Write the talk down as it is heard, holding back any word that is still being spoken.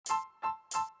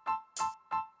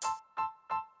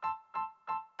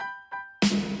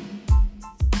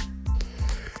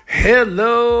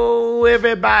Hello,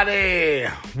 everybody.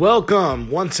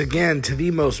 Welcome once again to the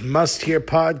most must-hear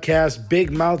podcast,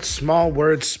 Big Mouth Small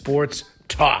Words Sports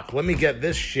Talk. Let me get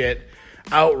this shit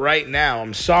out right now.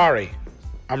 I'm sorry.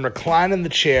 I'm reclining the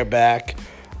chair back.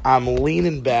 I'm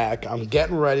leaning back. I'm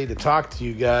getting ready to talk to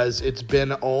you guys. It's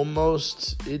been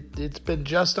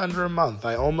just under a month.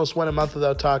 I almost went a month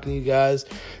without talking to you guys.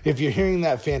 If you're hearing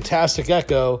that fantastic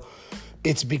echo,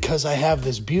 it's because I have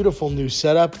this beautiful new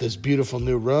setup, this beautiful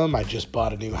new room. I just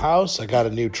bought a new house. I got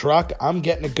a new truck. I'm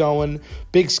getting it going.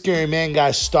 Big Scary Man Guy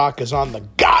stock is on the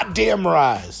goddamn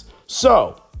rise.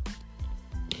 So,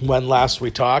 when last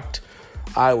we talked,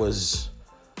 I was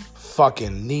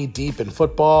fucking knee deep in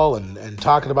football and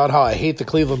talking about how I hate the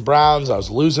Cleveland Browns. I was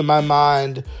losing my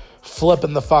mind,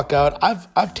 flipping the fuck out.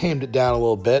 I've tamed it down a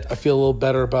little bit. I feel a little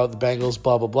better about the Bengals,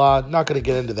 blah, blah, blah. Not going to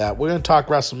get into that. We're going to talk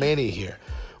WrestleMania here.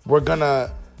 We're going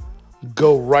to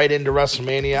go right into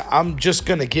WrestleMania. I'm just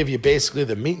going to give you basically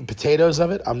the meat and potatoes of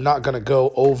it. I'm not going to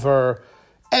go over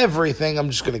everything.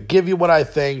 I'm just going to give you what I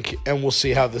think, and we'll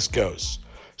see how this goes.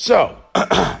 So,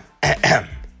 oh,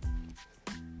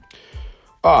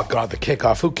 God, the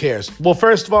kickoff. Who cares? Well,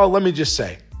 first of all, let me just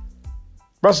say,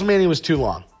 WrestleMania was too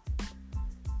long.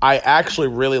 I actually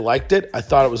really liked it. I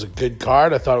thought it was a good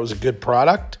card. I thought it was a good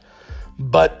product.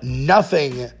 But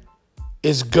nothing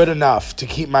is good enough to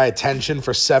keep my attention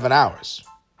for 7 hours.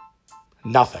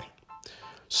 Nothing.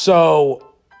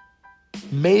 So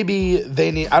maybe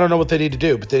I don't know what they need to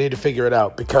do, but they need to figure it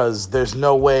out because there's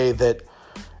no way that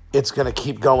it's going to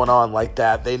keep going on like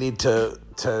that. They need to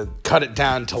cut it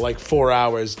down to like 4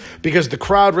 hours because the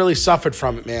crowd really suffered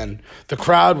from it, man. The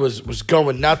crowd was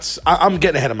going nuts. I'm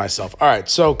getting ahead of myself. All right,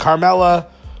 so Carmella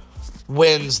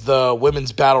wins the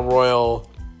Women's Battle Royal.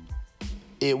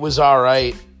 It was all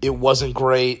right. It wasn't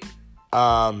great.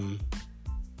 I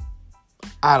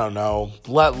don't know.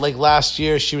 Like last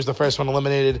year, she was the first one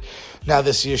eliminated. Now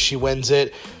this year, she wins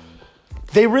it.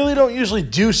 They really don't usually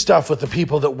do stuff with the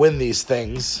people that win these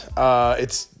things.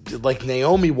 It's like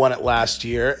Naomi won it last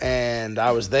year, and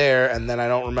I was there, and then I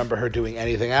don't remember her doing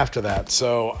anything after that.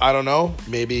 So I don't know.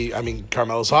 Maybe,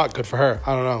 Carmella's hot. Good for her.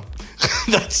 I don't know.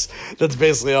 That's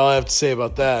basically all I have to say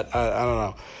about that. I don't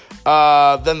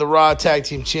know. Then the Raw Tag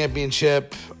Team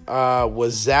Championship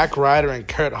was Zack Ryder and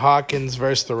Kurt Hawkins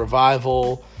versus The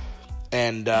Revival.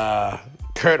 And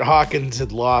Kurt Hawkins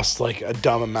had lost like a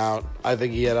dumb amount. I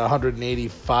think he had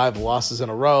 185 losses in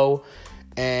a row.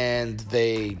 And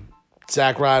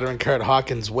Zack Ryder and Kurt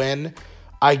Hawkins win.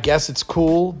 I guess it's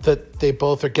cool that they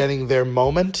both are getting their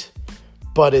moment.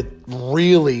 But it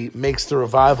really makes the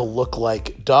Revival look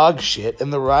like dog shit.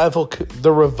 And the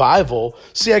Revival,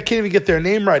 see, I can't even get their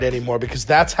name right anymore because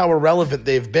that's how irrelevant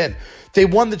they've been. They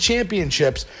won the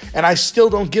championships, and I still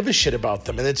don't give a shit about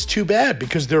them. And it's too bad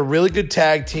because they're a really good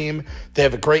tag team. They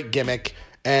have a great gimmick,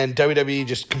 and WWE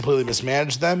just completely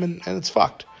mismanaged them, and it's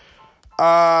fucked.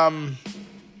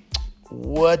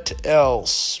 What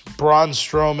else? Braun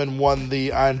Strowman won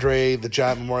the Andre the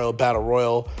Giant Memorial Battle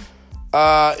Royal.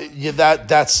 Yeah,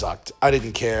 that sucked. I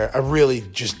didn't care. I really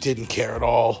just didn't care at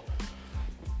all.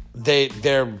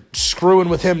 They're screwing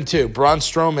with him too. Braun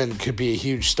Strowman could be a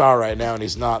huge star right now, and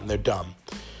he's not, and they're dumb.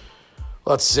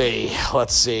 Let's see.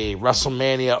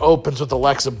 WrestleMania opens with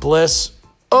Alexa Bliss.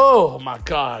 Oh my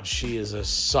God, she is a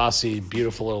saucy,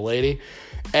 beautiful little lady.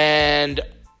 And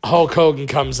Hulk Hogan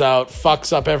comes out,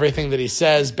 fucks up everything that he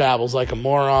says, babbles like a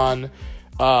moron.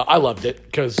 I loved it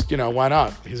because, why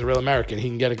not? He's a real American. He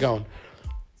can get it going.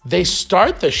 They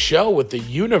start the show with the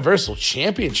Universal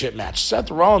Championship match. Seth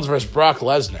Rollins versus Brock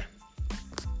Lesnar.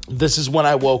 This is when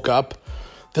I woke up.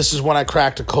 This is when I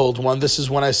cracked a cold one. This is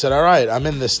when I said, all right, I'm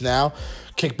in this now.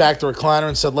 Kicked back the recliner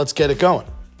and said, let's get it going.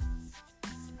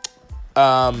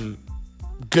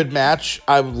 Good match.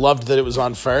 I loved that it was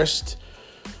on first.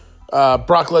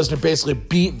 Brock Lesnar basically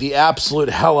beat the absolute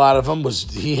hell out of him.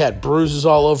 He had bruises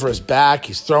all over his back.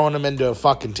 He's throwing him into a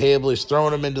fucking table. He's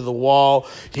throwing him into the wall.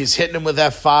 He's hitting him with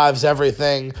F5s,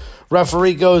 everything.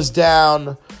 Referee goes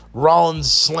down. Rollins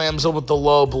slams him with the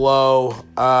low blow.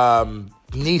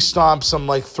 Knee stomps him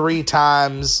like 3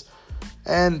 times.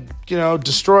 And,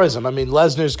 destroys him.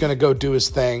 Lesnar's going to go do his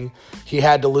thing. He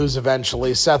had to lose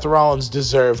eventually. Seth Rollins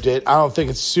deserved it. I don't think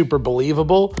it's super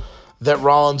believable that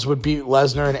Rollins would beat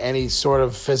Lesnar in any sort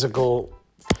of physical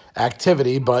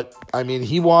activity. But,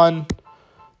 he won.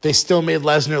 They still made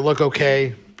Lesnar look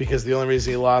okay because the only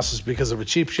reason he lost is because of a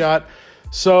cheap shot.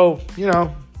 So,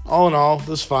 all in all, it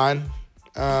was fine.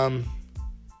 Yeah,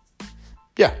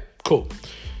 cool.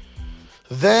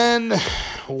 Then,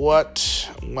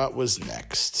 what was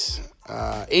next?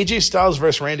 AJ Styles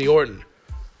versus Randy Orton.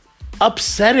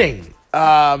 Upsetting.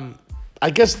 I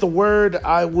guess the word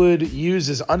I would use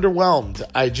is underwhelmed.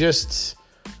 I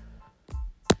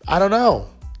don't know.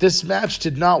 This match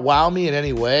did not wow me in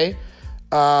any way.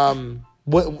 When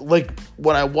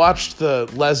I watched the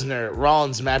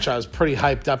Lesnar-Rollins match, I was pretty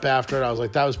hyped up after it. I was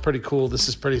like, that was pretty cool. This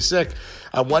is pretty sick.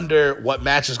 I wonder what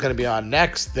match is going to be on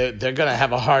next. They're going to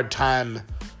have a hard time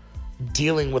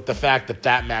dealing with the fact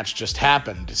that match just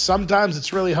happened. Sometimes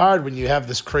it's really hard when you have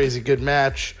this crazy good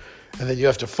match and then you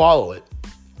have to follow it.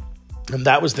 And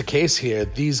that was the case here.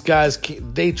 These guys,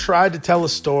 they tried to tell a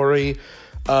story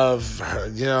of,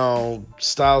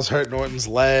 Styles hurt Orton's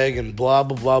leg and blah,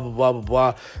 blah, blah, blah, blah, blah,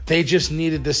 blah. They just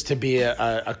needed this to be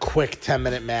a quick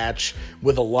 10-minute match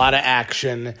with a lot of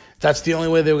action. That's the only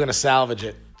way they were going to salvage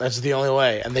it. That's the only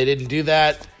way. And they didn't do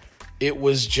that. It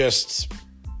was just,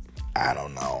 I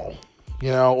don't know.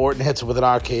 Orton hits him with an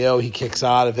RKO. He kicks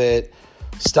out of it.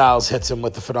 Styles hits him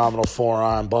with the phenomenal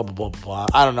forearm, blah, blah, blah, blah, blah.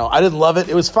 I don't know. I didn't love it.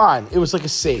 It was fine. It was like a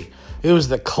C. It was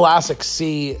the classic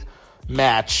C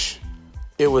match.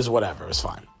 It was whatever. It was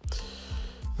fine.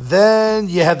 Then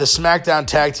you had the SmackDown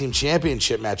Tag Team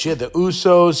Championship match. You had the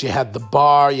Usos. You had The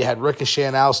Bar. You had Ricochet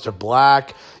and Aleister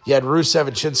Black. You had Rusev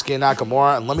and Shinsuke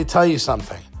Nakamura. And let me tell you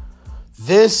something.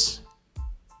 This,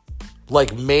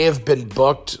 may have been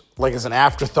booked, as an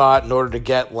afterthought in order to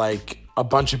get, a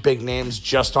bunch of big names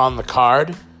just on the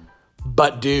card.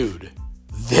 But, dude,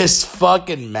 this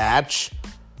fucking match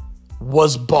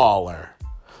was baller.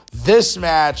 This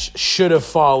match should have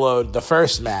followed the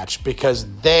first match because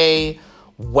they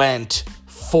went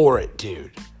for it,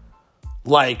 dude.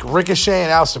 Ricochet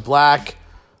and Aleister Black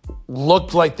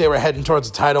looked like they were heading towards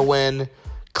a title win,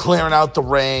 clearing out the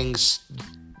rings,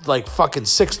 fucking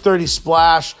 630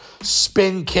 splash,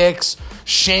 spin kicks.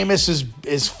 Sheamus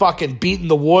is fucking beating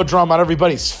the war drum on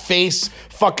everybody's face.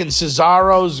 Fucking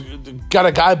Cesaro's got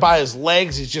a guy by his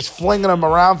legs. He's just flinging him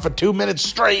around for 2 minutes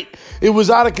straight. It was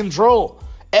out of control.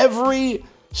 Every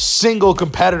single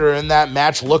competitor in that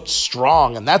match looked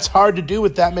strong, and that's hard to do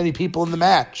with that many people in the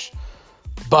match.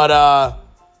 But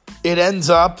it ends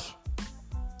up,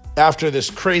 after this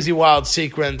crazy wild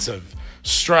sequence of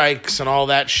strikes and all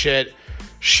that shit,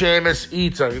 Sheamus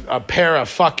eats a pair of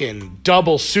fucking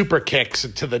double super kicks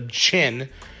to the chin,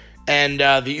 and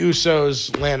the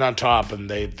Usos land on top, and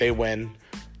they win.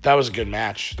 That was a good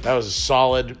match. That was a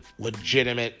solid,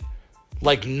 legitimate,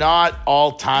 not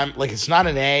all time. It's not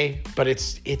an A, but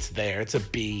it's there. It's a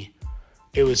B.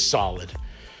 It was solid.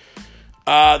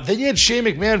 Then you had Shane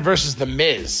McMahon versus The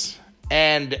Miz,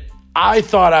 and I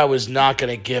thought I was not going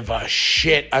to give a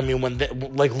shit. I mean,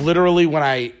 literally when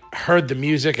I heard the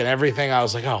music and everything, I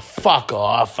was like, oh, fuck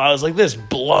off. I was like, this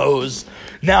blows.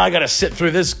 Now I got to sit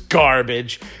through this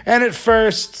garbage. And at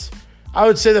first, I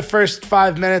would say the first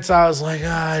 5 minutes, I was like,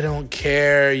 I don't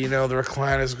care. The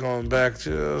recliner's going back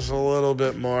just a little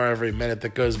bit more every minute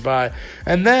that goes by.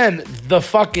 And then the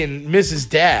fucking Mrs.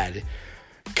 Dad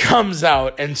comes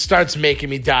out and starts making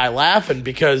me die laughing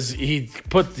because he's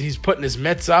putting his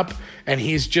mitts up and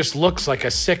he looks like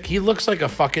a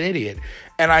fucking idiot.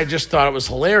 And I just thought it was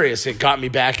hilarious. It got me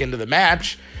back into the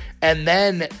match. And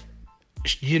then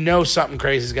something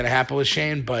crazy is going to happen with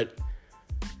Shane, but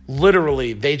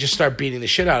literally they just start beating the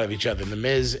shit out of each other, The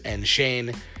Miz and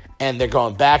Shane, and they're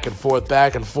going back and forth,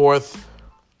 back and forth.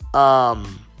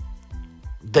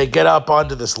 They get up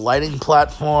onto this lighting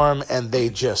platform and they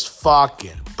just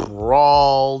fucking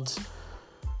brawled.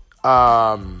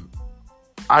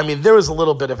 I mean, there was a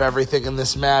little bit of everything in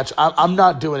this match. I'm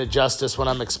not doing it justice when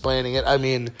I'm explaining it. I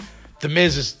mean, The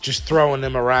Miz is just throwing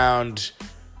him around.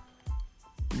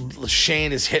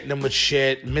 Shane is hitting him with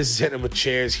shit. Miz is hitting him with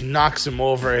chairs. He knocks him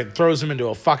over and throws him into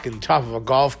a fucking top of a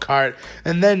golf cart.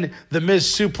 And then The Miz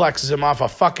suplexes him off a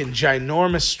fucking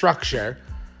ginormous structure.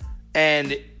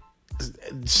 And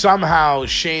somehow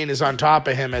Shane is on top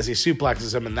of him as he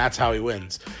suplexes him, and that's how he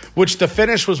wins. Which the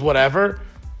finish was whatever,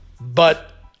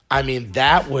 but I mean,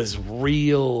 that was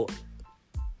real.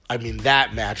 I mean,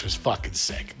 that match was fucking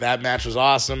sick. That match was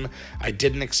awesome. I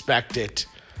didn't expect it.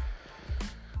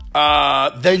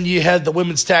 Then you had the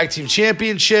Women's Tag Team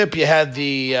Championship. You had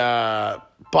the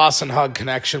Boston Hug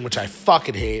Connection, which I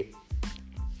fucking hate.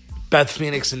 Beth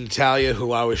Phoenix and Natalya,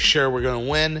 who I was sure were going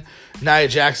to win. Nia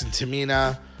Jax,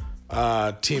 Tamina,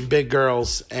 Team Big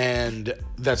Girls, and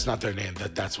that's not their name,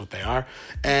 that's what they are.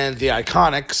 And the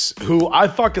Iconics, who I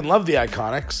fucking love the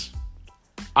Iconics.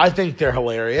 I think they're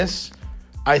hilarious.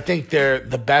 I think they're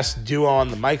the best duo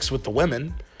on the mics with the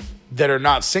women that are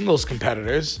not singles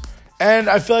competitors. And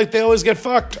I feel like they always get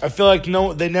fucked. I feel like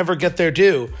they never get their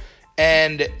due.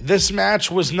 And this match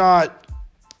was not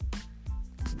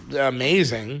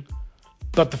amazing,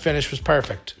 but the finish was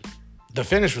perfect. The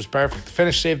finish was perfect. The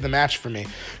finish saved the match for me.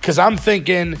 Because I'm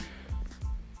thinking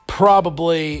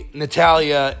probably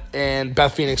Natalya and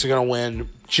Beth Phoenix are going to win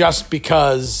just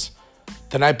because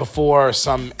the night before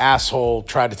some asshole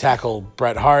tried to tackle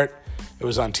Bret Hart. It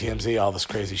was on TMZ, all this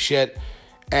crazy shit.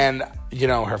 And,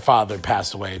 her father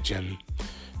passed away, Jim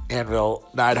Anvil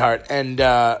Neidhart. And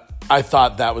I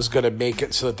thought that was going to make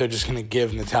it so that they're just going to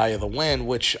give Natalya the win,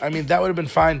 which, that would have been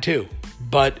fine too.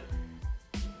 But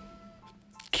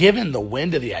giving the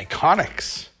win to the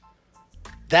Iconics,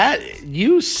 that,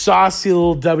 you saucy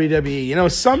little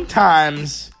WWE,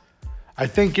 sometimes I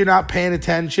think you're not paying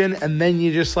attention, and then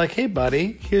you're just like, hey,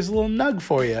 buddy, here's a little nug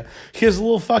for you. Here's a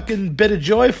little fucking bit of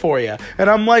joy for you. And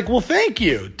I'm like, well, thank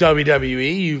you,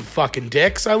 WWE, you fucking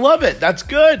dicks. I love it. That's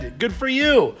good. Good for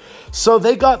you. So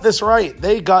they got this right.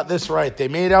 They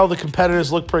made all the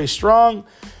competitors look pretty strong.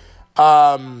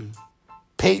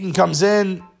 Peyton comes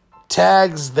in,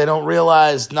 tags, they don't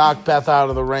realize, knock Beth out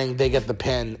of the ring, they get the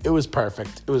pin. It was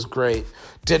perfect. It was great.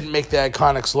 Didn't make the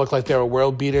Iconics look like they were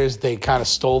world beaters. They kind of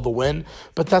stole the win,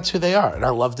 but that's who they are, and I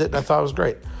loved it, and I thought it was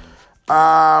great.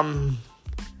 The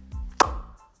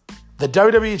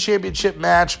WWE Championship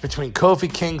match between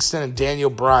Kofi Kingston and Daniel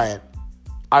Bryan,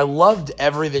 I loved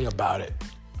everything about it.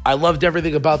 I loved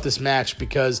everything about this match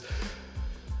because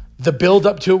the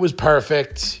build-up to it was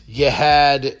perfect. You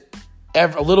had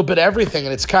a little bit of everything,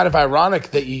 and it's kind of ironic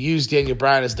that you use Daniel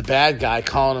Bryan as the bad guy,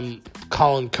 calling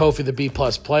Kofi the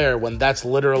B-plus player when that's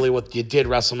literally what you did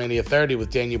WrestleMania 30 with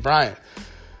Daniel Bryan.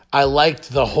 I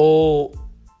liked the whole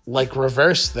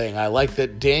reverse thing. I liked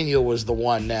that Daniel was the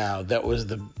one now that was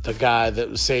the guy that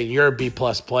was saying you're a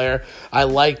B-plus player. I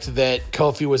liked that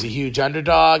Kofi was a huge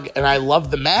underdog, and I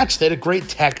loved the match. They had a great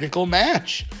technical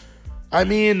match.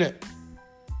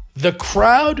 The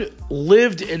crowd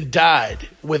lived and died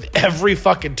with every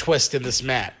fucking twist in this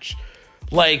match.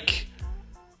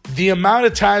 The amount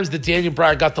of times that Daniel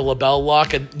Bryan got the LeBell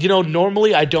Lock, and,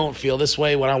 normally I don't feel this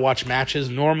way when I watch matches.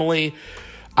 Normally,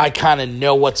 I kind of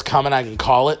know what's coming. I can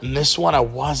call it. And this one, I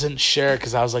wasn't sure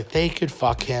because I was like, they could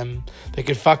fuck him. They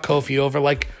could fuck Kofi over.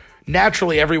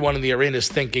 Naturally, everyone in the arena is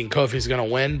thinking Kofi's going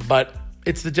to win, but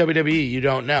it's the WWE. You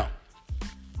don't know.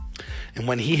 And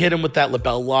when he hit him with that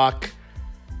LeBell Lock,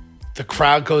 the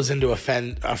crowd goes into a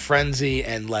frenzy,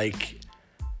 and,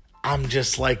 I'm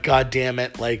just like, God damn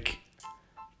it,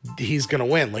 he's going to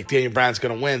win. Daniel Bryan's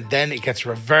going to win. Then it gets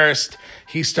reversed.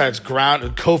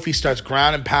 Kofi starts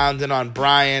ground and pounding on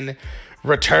Bryan,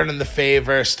 returning the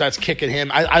favor, starts kicking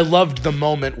him. I loved the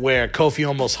moment where Kofi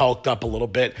almost hulked up a little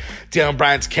bit. Daniel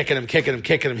Bryan's kicking him.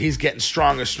 He's getting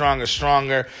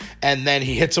stronger. And then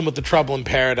he hits him with the Trouble in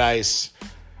Paradise.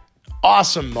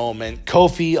 Awesome moment.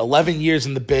 Kofi, 11 years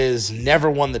in the biz, never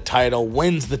won the title,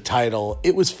 wins the title.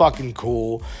 It was fucking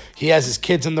cool. He has his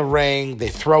kids in the ring. They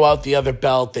throw out the other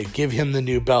belt. They give him the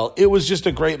new belt. It was just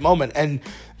a great moment. And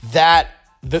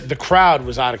the crowd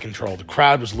was out of control. The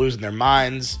crowd was losing their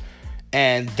minds.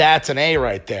 And that's an A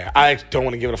right there. I don't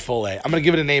want to give it a full A. I'm going to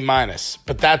give it an A-.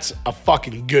 But that's a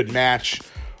fucking good match.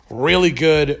 Really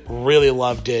good. Really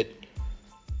loved it.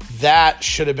 That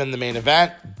should have been the main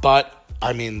event. But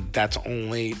I'm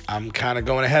kind of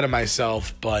going ahead of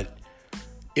myself, but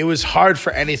it was hard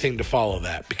for anything to follow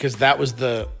that because that was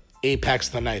the apex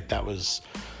of the night. That was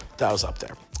up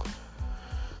there.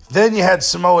 Then you had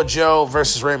Samoa Joe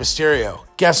versus Rey Mysterio.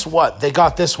 Guess what? They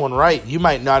got this one right. You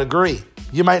might not agree.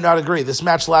 This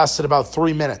match lasted about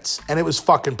 3 minutes, and it was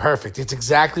fucking perfect. It's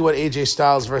exactly what AJ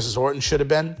Styles versus Orton should have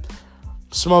been.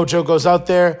 Samoa Joe goes out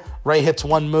there. Rey hits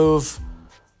one move.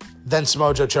 Then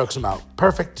Samoa Joe chokes him out.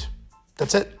 Perfect.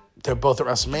 That's it. They're both at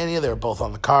WrestleMania. They were both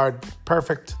on the card.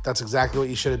 Perfect. That's exactly what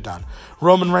you should have done.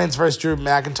 Roman Reigns versus Drew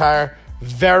McIntyre.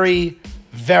 Very,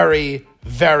 very,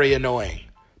 very annoying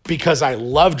because I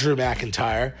love Drew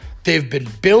McIntyre. They've been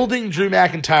building Drew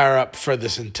McIntyre up for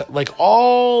this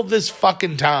all this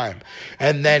fucking time.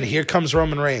 And then here comes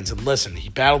Roman Reigns. And listen, he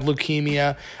battled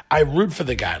leukemia. I root for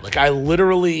the guy. I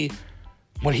literally,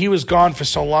 when he was gone for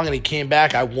so long and he came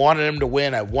back, I wanted him to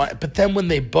win. But then when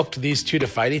they booked these two to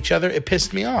fight each other, it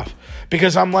pissed me off.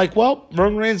 Because I'm like, well,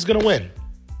 Roman Reigns is going to win.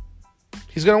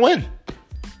 He's going to win.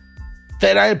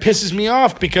 That pisses me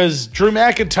off because Drew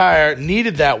McIntyre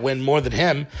needed that win more than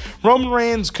him. Roman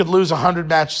Reigns could lose 100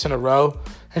 matches in a row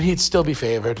and he'd still be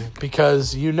favored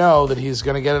because you know that he's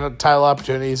going to get a title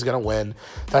opportunity. He's going to win.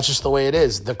 That's just the way it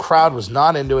is. The crowd was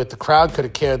not into it. The crowd could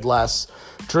have cared less.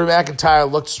 Drew McIntyre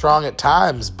looked strong at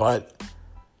times, but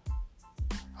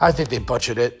I think they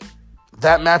butchered it.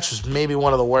 That match was maybe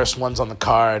one of the worst ones on the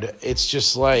card. It's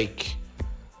just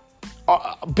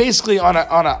basically on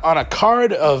a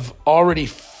card of already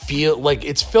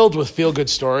it's filled with feel-good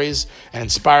stories and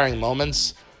inspiring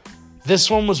moments. This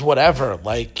one was whatever.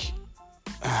 Like,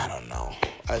 I don't know.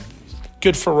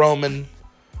 Good for Roman.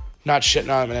 Not shitting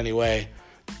on him in any way,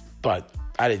 but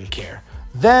I didn't care.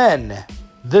 Then,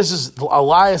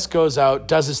 Elias goes out,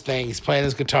 does his thing, he's playing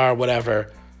his guitar,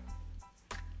 whatever.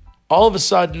 All of a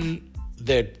sudden,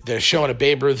 they're showing a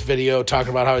Babe Ruth video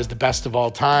talking about how he's the best of all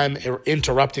time,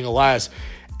 interrupting Elias,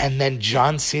 and then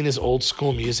John Cena's old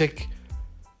school music.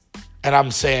 And I'm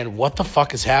saying, what the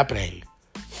fuck is happening?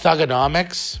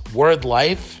 Thugonomics, Word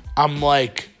Life. I'm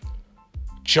like,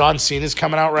 John Cena's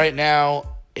coming out right now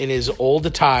in his old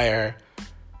attire.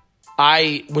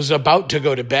 I was about to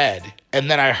go to bed,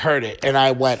 and then I heard it, and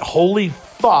I went, holy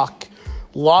fuck,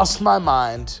 lost my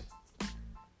mind.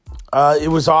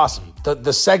 It was awesome.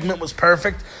 The segment was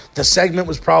perfect. The segment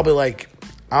was probably like,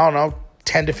 I don't know,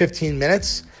 10 to 15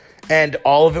 minutes, and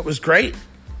all of it was great.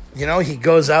 You know, he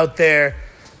goes out there,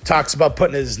 talks about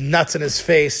putting his nuts in his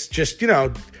face. Just, you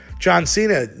know, John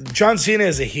Cena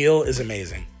as a heel is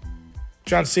amazing.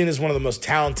 John Cena is one of the most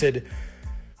talented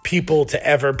people to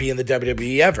ever be in the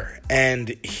WWE ever. And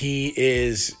he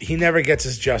never gets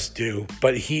his just due,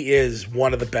 but he is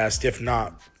one of the best, if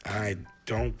not, I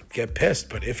don't get pissed,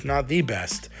 but if not the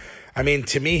best. I mean,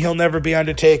 to me, he'll never be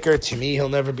Undertaker. To me, he'll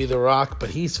never be The Rock, but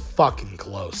he's fucking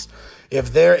close.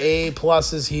 If they're A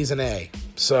pluses, he's an A.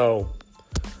 So,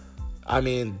 I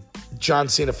mean, John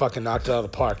Cena fucking knocked it out of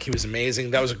the park. He was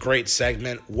amazing. That was a great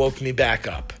segment. Woke me back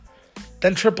up.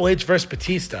 Then Triple H versus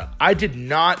Batista. I did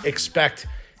not expect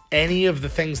any of the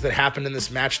things that happened in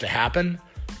this match to happen,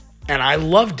 and I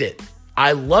loved it.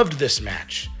 I loved this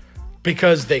match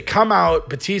because they come out,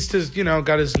 Batista's, you know,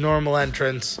 got his normal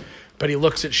entrance, but he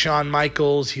looks at Shawn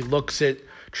Michaels, he looks at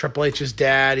Triple H's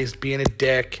dad, he's being a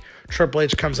dick. Triple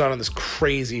H comes out on this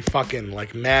crazy fucking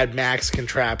like Mad Max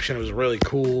contraption. It was really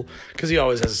cool because he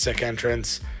always has a sick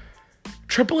entrance.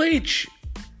 Triple H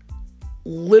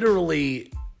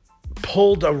literally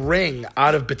pulled a ring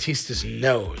out of Batista's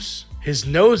nose. His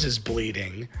nose is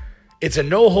bleeding. It's a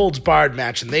no-holds-barred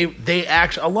match, and they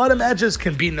actually, a lot of matches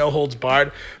can be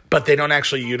no-holds-barred, but they don't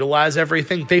actually utilize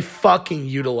everything. They fucking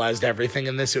utilized everything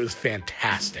in this. It was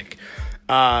fantastic.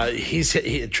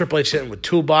 Triple H hitting with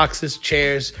toolboxes,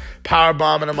 chairs,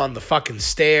 powerbombing him on the fucking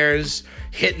stairs,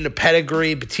 hitting the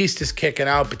pedigree. Batista's kicking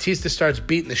out. Batista starts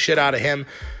beating the shit out of him.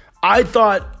 I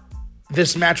thought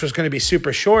this match was going to be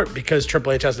super short because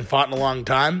Triple H hasn't fought in a long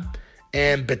time,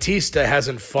 and Batista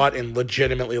hasn't fought in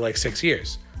legitimately like 6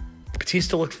 years.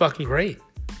 Batista looked fucking great.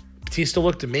 Batista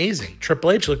looked amazing.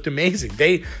 Triple H looked amazing.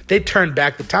 They turned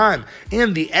back the time.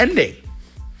 And the ending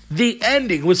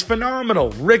was phenomenal.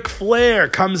 Ric Flair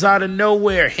comes out of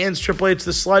nowhere, hands Triple H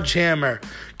the sledgehammer,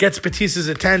 gets Batista's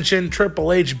attention.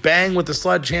 Triple H bang with the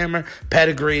sledgehammer,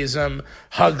 pedigrees him,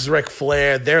 hugs Ric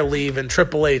Flair. They're leaving.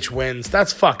 Triple H wins.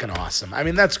 That's fucking awesome. I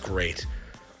mean, that's great.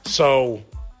 So,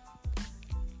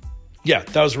 yeah,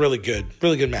 that was really good.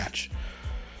 Really good match.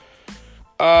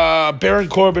 Baron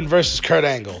Corbin versus Kurt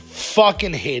Angle.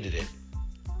 Fucking hated it.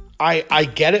 I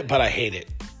get it, but I hate it.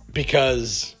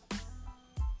 Because,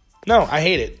 no, I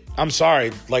hate it. I'm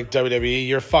sorry, like WWE,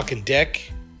 you're a fucking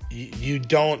dick. You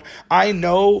don't. I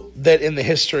know that in the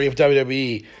history of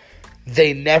WWE,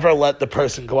 they never let the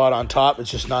person go out on top. It's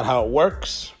just not how it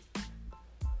works.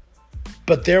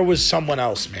 But there was someone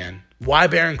else, man. Why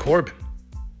Baron Corbin?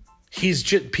 He's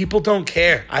just, people don't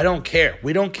care. I don't care.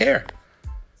 We don't care.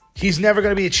 He's never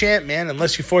going to be a champ, man,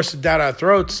 unless you force it down our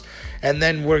throats, and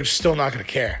then we're still not going to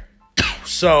care.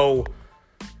 So,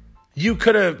 you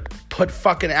could have put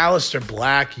fucking Aleister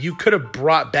Black. You could have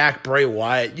brought back Bray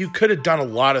Wyatt. You could have done a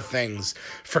lot of things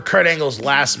for Kurt Angle's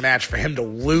last match for him to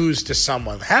lose to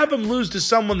someone. Have him lose to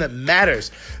someone that matters,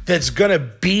 that's going to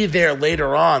be there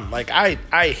later on. Like, I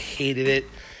hated it.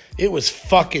 It was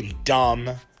fucking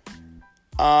dumb.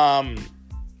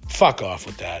 Fuck off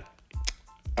with that.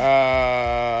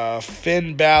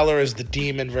 Finn Balor is the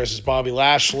Demon versus Bobby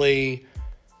Lashley.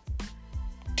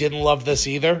 Didn't love this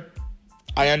either.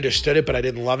 I understood it, but I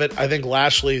didn't love it. I think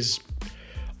Lashley's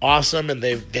awesome, and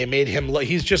they made him look,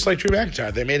 he's just like Drew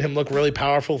McIntyre. They made him look really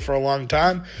powerful for a long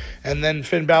time, and then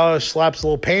Finn Balor slaps a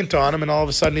little paint on him, and all of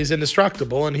a sudden he's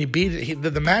indestructible, and he beat it.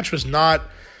 The match was not,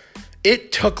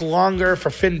 it took longer for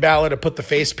Finn Balor to put the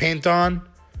face paint on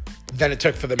than it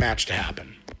took for the match to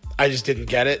happen. I just didn't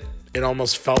get it. It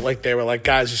almost felt like they were like,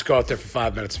 guys, just go out there for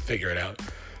 5 minutes and figure it out.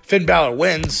 Finn Balor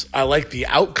wins. I like the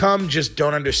outcome, just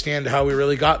don't understand how we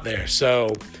really got there.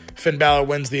 So Finn Balor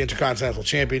wins the Intercontinental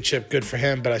Championship. Good for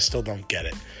him, but I still don't get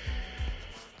it.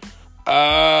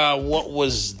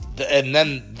 And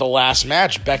then the last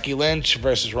match, Becky Lynch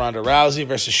versus Ronda Rousey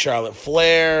versus Charlotte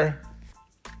Flair.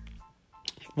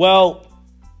 Well,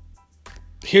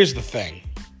 here's the thing.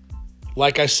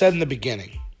 like I said in the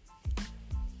beginning,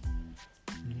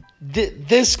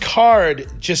 this card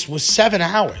just was 7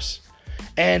 hours.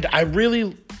 And I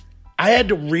had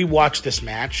to rewatch this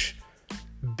match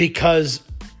because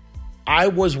I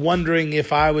was wondering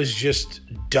if I was just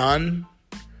done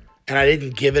and I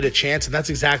didn't give it a chance. And that's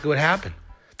exactly what happened.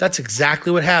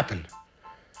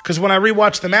 Because when I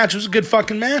rewatched the match, it was a good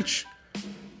fucking match.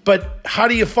 But how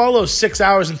do you follow 6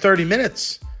 hours and 30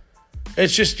 minutes?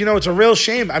 It's just, it's a real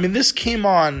shame. I mean, this came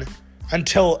on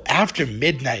until after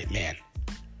midnight, man.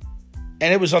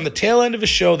 And it was on the tail end of a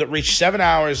show that reached 7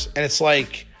 hours, and it's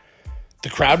like the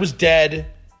crowd was dead,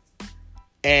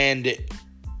 and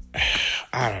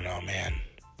I don't know, man.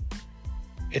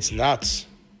 It's nuts.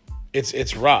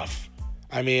 It's rough.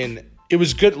 I mean, it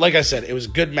was good. Like I said, it was a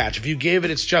good match. If you gave it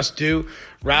its just due,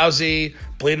 Rousey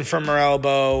bleeding from her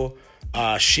elbow.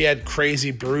 She had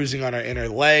crazy bruising on her inner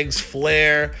legs.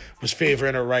 Flair was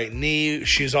favoring her right knee.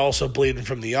 She's also bleeding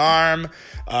from the arm.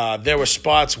 There were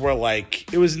spots where,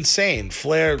 it was insane.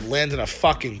 Flair landed a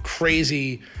fucking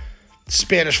crazy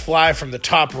Spanish fly from the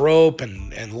top rope,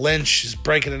 and Lynch is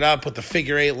breaking it up with the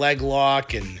figure 8 leg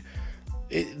lock. And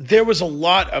there was a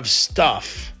lot of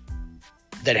stuff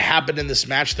that happened in this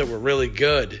match that were really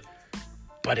good,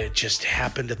 but it just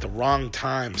happened at the wrong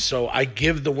time. So I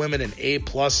give the women an A+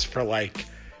 for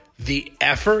the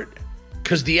effort,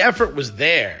 because the effort was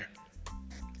there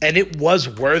and it was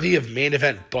worthy of main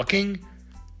event booking.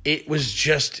 It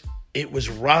was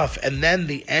rough. And then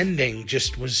the ending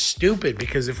just was stupid,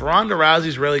 because if Ronda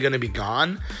Rousey's really going to be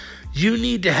gone, you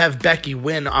need to have Becky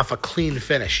win off a clean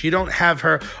finish. You don't have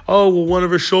her, one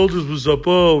of her shoulders was up.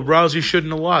 Oh, Rousey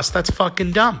shouldn't have lost. That's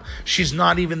fucking dumb. She's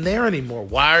not even there anymore.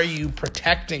 Why are you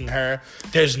protecting her?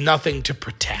 There's nothing to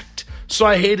protect. So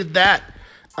I hated that.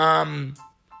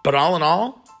 But all in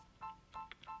all,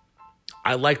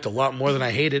 I liked a lot more than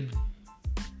I hated.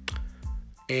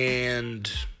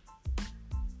 And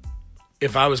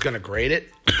if I was going to grade it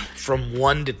from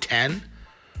 1 to 10,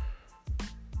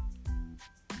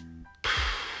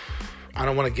 I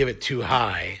don't want to give it too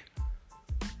high,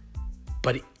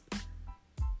 but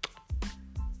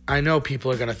I know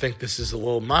people are going to think this is a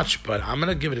little much, but I'm going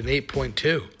to give it an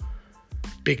 8.2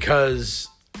 because,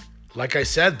 like I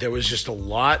said, there was just a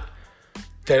lot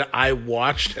that I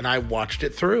watched, and I watched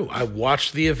it through. I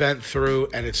watched the event through,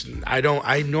 and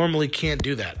I normally can't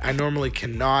do that. I normally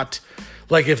cannot,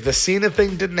 if the Cena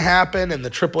thing didn't happen and the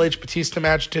Triple H Batista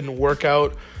match didn't work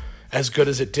out as good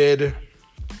as it did,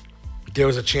 there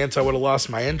was a chance I would have lost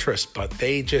my interest, but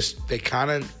they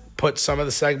kind of put some of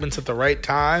the segments at the right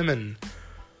time, and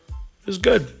it was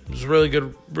good. It was really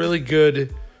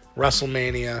good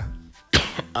WrestleMania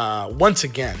once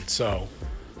again. So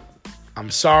I'm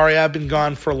sorry I've been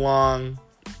gone for long.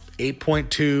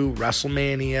 8.2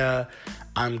 WrestleMania.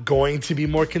 I'm going to be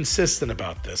more consistent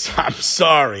about this. I'm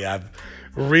sorry. I've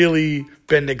really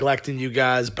been neglecting you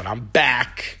guys, but I'm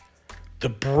back. The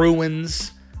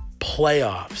Bruins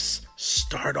playoffs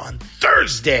start on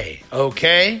Thursday,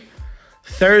 okay?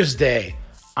 Thursday,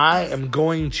 I am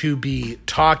going to be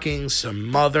talking some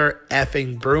mother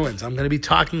effing Bruins. I'm going to be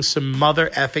talking some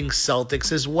mother effing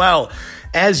Celtics as well.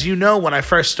 As you know, when I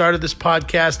first started this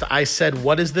podcast, I said,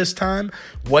 what is this time?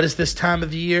 What is this time of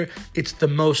the year? It's the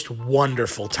most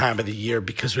wonderful time of the year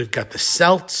because we've got the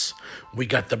Celts, we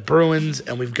got the Bruins,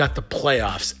 and we've got the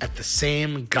playoffs at the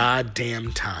same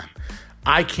goddamn time.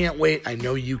 I can't wait. I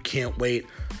know you can't wait.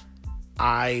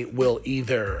 I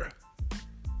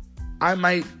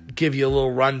might give you a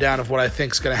little rundown of what I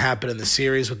think is going to happen in the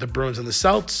series with the Bruins and the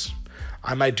Celts.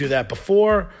 I might do that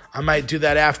before. I might do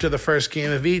that after the first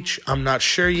game of each. I'm not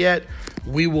sure yet.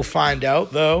 We will find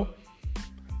out, though,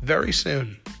 very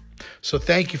soon. So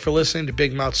thank you for listening to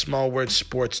Big Mouth Small Words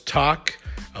Sports Talk.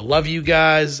 I love you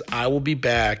guys. I will be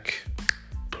back.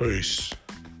 Peace.